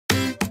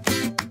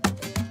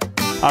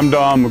I'm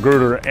Don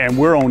Magruder, and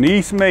we're on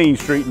East Main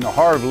Street in the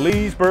heart of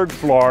Leesburg,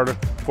 Florida,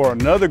 for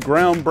another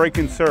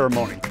groundbreaking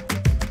ceremony.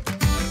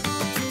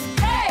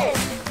 Hey,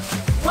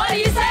 what do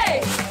you say?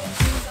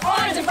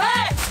 Orange and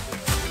black,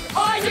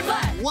 orange and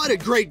black. What a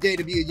great day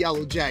to be a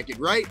Yellow Jacket,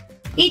 right?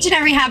 Each and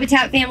every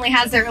Habitat family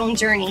has their own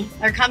journey.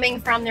 They're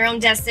coming from their own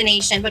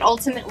destination, but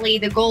ultimately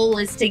the goal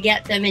is to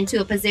get them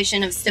into a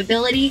position of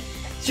stability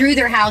through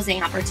their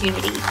housing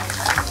opportunity.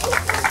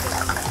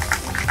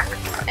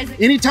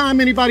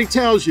 Anytime anybody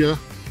tells you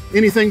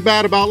anything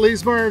bad about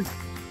Leesburg,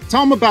 tell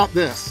them about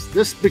this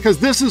because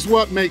this is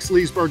what makes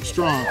Leesburg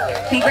strong.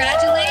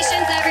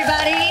 Congratulations,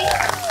 everybody.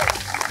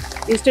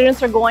 These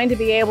students are going to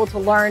be able to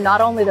learn not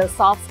only those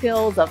soft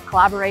skills of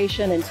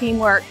collaboration and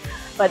teamwork,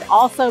 but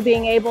also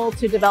being able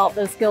to develop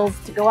those skills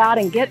to go out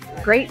and get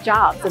great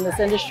jobs in this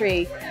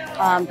industry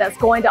that's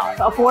going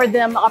to afford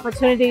them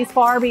opportunities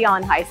far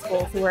beyond high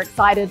school. So we're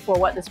excited for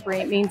what this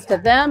means to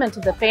them and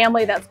to the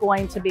family that's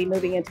going to be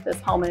moving into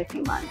this home in a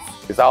few months.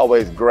 It's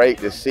always great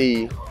to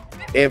see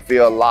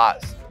infield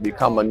lots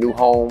become a new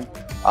home,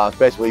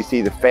 especially when you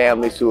see the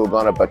families who are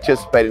going to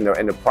participate in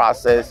the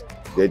process,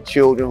 the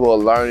children who are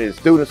learning, the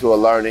students who are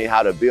learning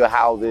how to build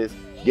houses,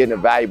 getting a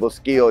valuable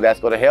skill that's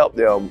going to help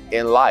them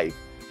in life.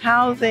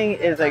 Housing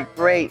is a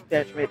great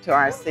detriment to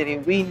our city.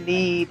 We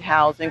need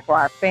housing for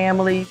our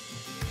families.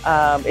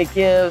 It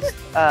gives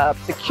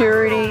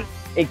security,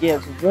 it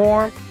gives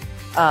warmth,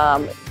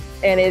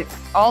 and it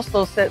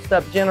also sets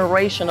up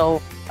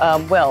generational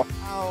wealth.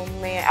 Oh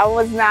man, I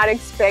was not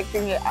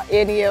expecting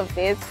any of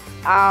this.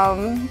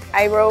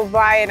 I rode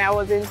by and I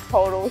was in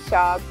total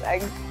shock.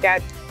 I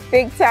got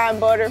big time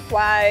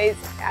butterflies.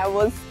 I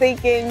was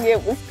thinking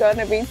it was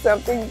gonna be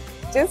something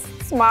just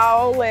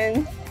small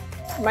and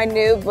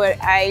minute,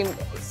 but I'm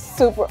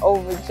super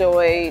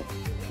overjoyed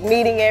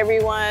meeting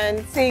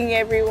everyone, seeing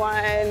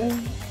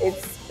everyone.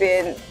 It's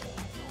been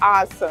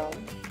awesome.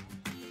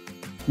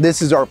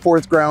 This is our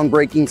 4th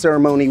groundbreaking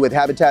ceremony with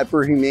Habitat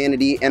for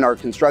Humanity and our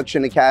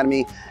Construction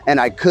Academy, and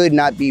I could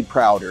not be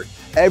prouder.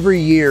 Every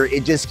year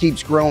it just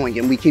keeps growing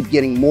and we keep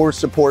getting more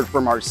support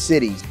from our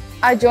cities.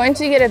 I joined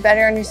to get a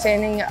better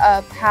understanding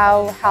of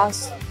how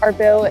houses are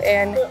built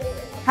and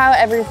how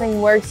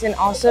everything works, and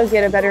also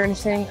get a better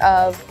understanding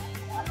of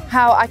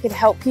how I could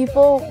help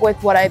people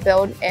with what I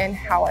build and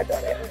how I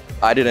build it.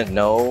 I didn't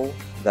know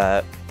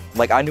that,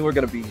 I knew we were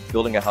gonna be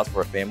building a house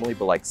for a family,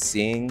 but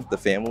seeing the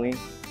family,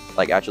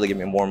 actually gave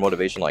me more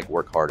motivation,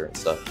 work harder and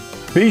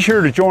stuff. Be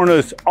sure to join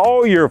us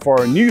all year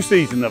for a new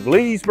season of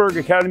Leesburg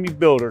Academy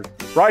Builders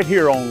right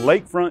here on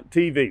LakeFront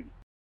TV.